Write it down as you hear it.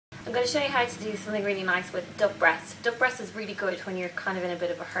I'm going to show you how to do something really nice with duck breast. Duck breast is really good when you're kind of in a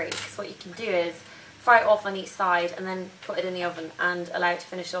bit of a hurry, because what you can do is fry it off on each side and then put it in the oven and allow it to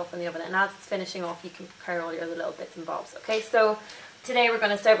finish off in the oven, and as it's finishing off you can prepare all your other little bits and bobs. Okay, so today we're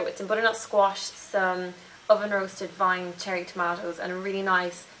going to serve it with some butternut squash, some oven roasted vine cherry tomatoes and a really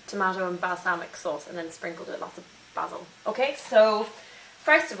nice tomato and balsamic sauce, and then sprinkled with lots of basil. Okay, so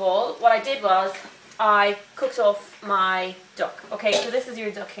first of all what I did was I cooked off my duck. Okay, so this is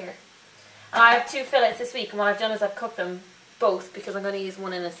your duck here. And I have 2 fillets this week, and what I've done is I've cooked them both because I'm going to use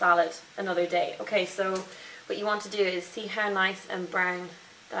one in a salad another day. Okay, so what you want to do is see how nice and brown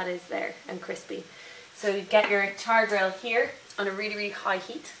that is there and crispy. So you get your chargrill here on a really, really high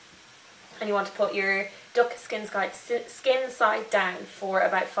heat, and you want to put your duck skin side down for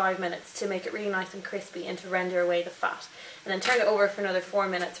about 5 minutes to make it really nice and crispy and to render away the fat. And then turn it over for another 4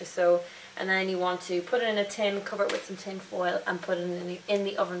 minutes or so, and then you want to put it in a tin, cover it with some tin foil and put it in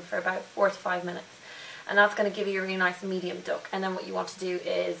the oven for about 4 to 5 minutes. And that's going to give you a really nice medium duck. And then what you want to do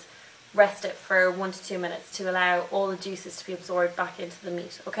is rest it for 1 to 2 minutes to allow all the juices to be absorbed back into the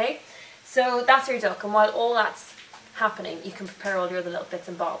meat. Okay, so that's your duck, and while all that's happening you can prepare all your other little bits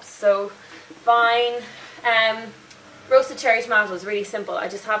and bobs. So vine roasted cherry tomatoes, really simple. I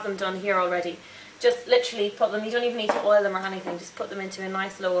just have them done here already. Just literally put them, you don't even need to oil them or anything, just put them into a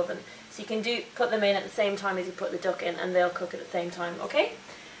nice low oven. So you can put them in at the same time as you put the duck in, and they'll cook at the same time. Okay,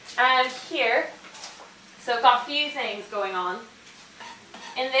 and here, so I've got a few things going on.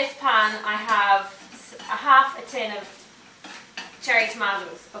 In this pan I have half a tin of cherry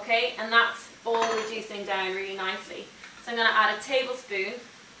tomatoes, okay, and that's all reducing down really nicely. So I'm going to add a tablespoon,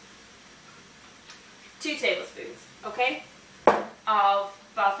 2 tablespoons, okay, of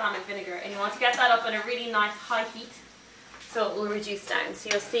balsamic vinegar, and you want to get that up at a really nice high heat so it will reduce down. So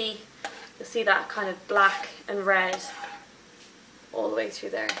you'll see that kind of black and red all the way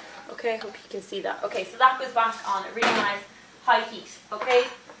through there. Okay, I hope you can see that. Okay, so that goes back on a really nice high heat. Okay,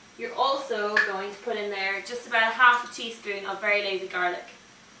 you're also going to put in there just about half a teaspoon of very lazy garlic.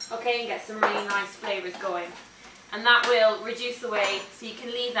 Okay, and get some really nice flavours going. And that will reduce away, so you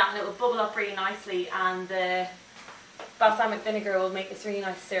can leave that and it will bubble up really nicely, and the balsamic vinegar will make this really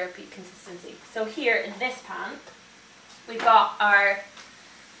nice syrupy consistency. So here in this pan we've got our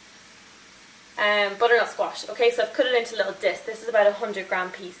butternut squash. Okay, so I've cut it into little discs. This is about a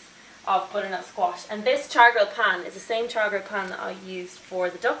 100-gram piece of butternut squash, and this chargrilled pan is the same chargrilled pan that I used for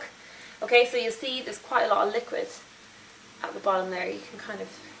the duck. Okay, so you'll see there's quite a lot of liquid at the bottom there. You can kind of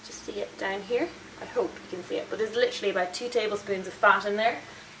just see it down here. I hope you can see it, but there's literally about 2 tablespoons of fat in there.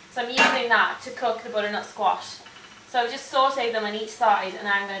 So I'm using that to cook the butternut squash. So I've just sautéed them on each side, and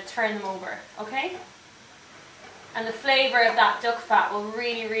I'm going to turn them over. Okay, and the flavour of that duck fat will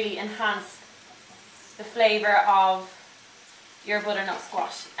really, really enhance the flavour of your butternut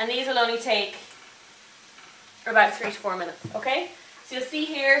squash, and these will only take about 3 to 4 minutes. Okay, so you'll see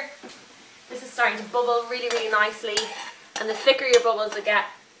here this is starting to bubble really, really nicely, and the thicker your bubbles get,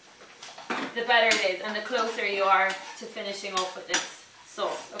 the better it is, and the closer you are to finishing off with this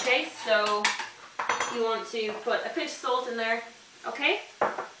sauce. Okay, so you want to put a pinch of salt in there. Okay,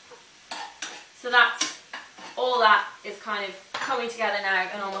 so that's all that is kind of coming together now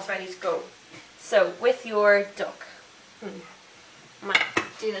and almost ready to go. So with your duck, I might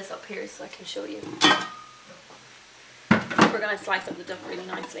do this up here so I can show you. We're going to slice up the duck really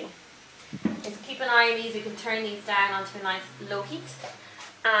nicely. Just keep an eye on these. You can turn these down onto a nice low heat,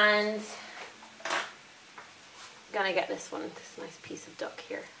 and I'm going to get this nice piece of duck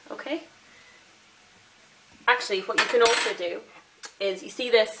here. Okay. Actually, what you can also do is, you see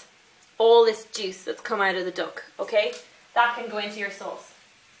this, all this juice that's come out of the duck. Okay, that can go into your sauce.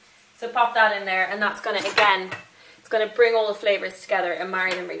 So pop that in there, and that's going to, again, it's going to bring all the flavours together and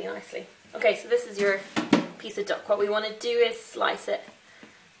marry them really nicely. Okay, so this is your piece of duck. What we want to do is slice it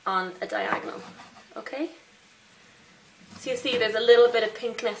on a diagonal. Okay, so you see there's a little bit of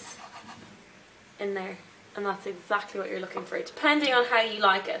pinkness in there, and that's exactly what you're looking for, depending on how you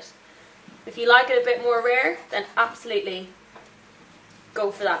like it. If you like it a bit more rare, then absolutely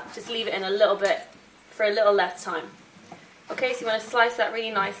go for that. Just leave it in a little bit for a little less time. Okay, so you want to slice that really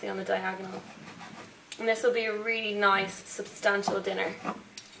nicely on the diagonal. And this will be a really nice, substantial dinner.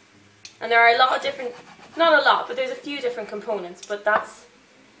 And there are a lot of different, not a lot, but there's a few different components, but that's,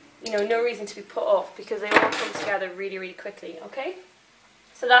 you know, no reason to be put off because they all come together really, really quickly. Okay,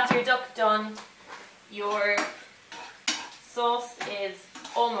 so that's your duck done. Your sauce is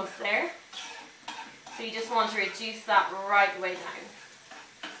almost there. So you just want to reduce that right way down.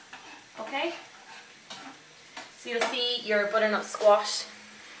 Okay, so you'll see your butternut squash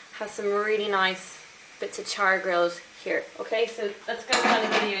has some really nice bits of char grilled here. Okay, so that's going to kind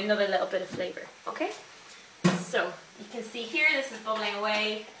of give you another little bit of flavour. Okay, so you can see here this is bubbling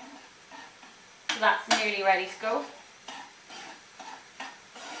away, so that's nearly ready to go.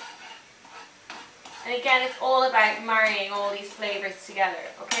 And again, it's all about marrying all these flavours together.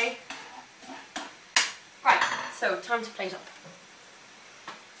 Okay, right, so time to plate up.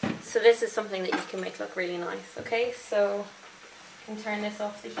 So this is something that you can make look really nice. Okay, so you can turn this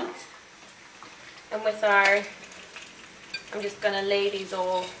off the heat, and with our, I'm just going to lay these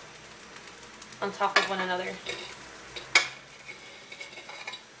all on top of one another.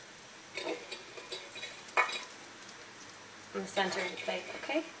 In the centre of the plate,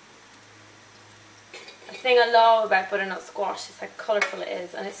 okay? The thing I love about butternut squash is how colourful it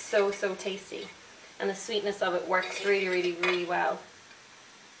is, and it's so tasty. And the sweetness of it works really well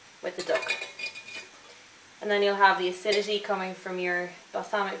with the duck. And then you'll have the acidity coming from your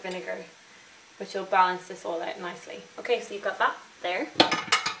balsamic vinegar, which will balance this all out nicely. Okay, so you've got that there.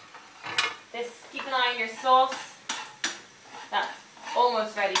 This, keep an eye on your sauce. That's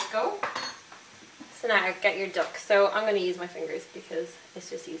almost ready to go. So now get your duck. So I'm going to use my fingers because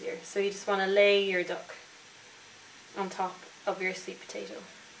it's just easier. So you just want to lay your duck on top of your sweet potato.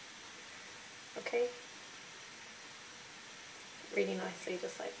 Okay? Really nicely,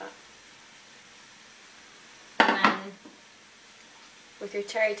 just like that. And then with your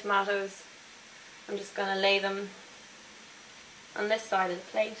cherry tomatoes, I'm just going to lay them on this side of the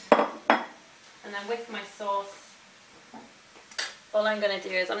plate. And then with my sauce, all I'm going to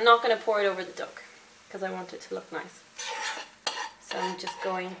do is, I'm not going to pour it over the duck because I want it to look nice. So I'm just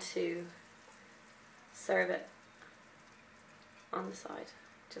going to serve it on the side,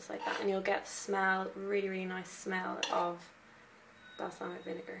 just like that. And you'll get the smell, really nice smell of balsamic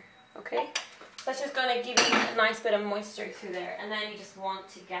vinegar. Okay? That's just going to give you a nice bit of moisture through there. And then you just want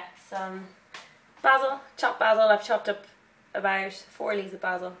to get some basil, chopped basil. I've chopped up about 4 leaves of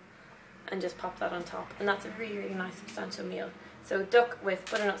basil and just pop that on top. And that's a really nice substantial meal. So duck with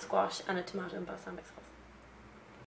butternut squash and a tomato and balsamic sauce.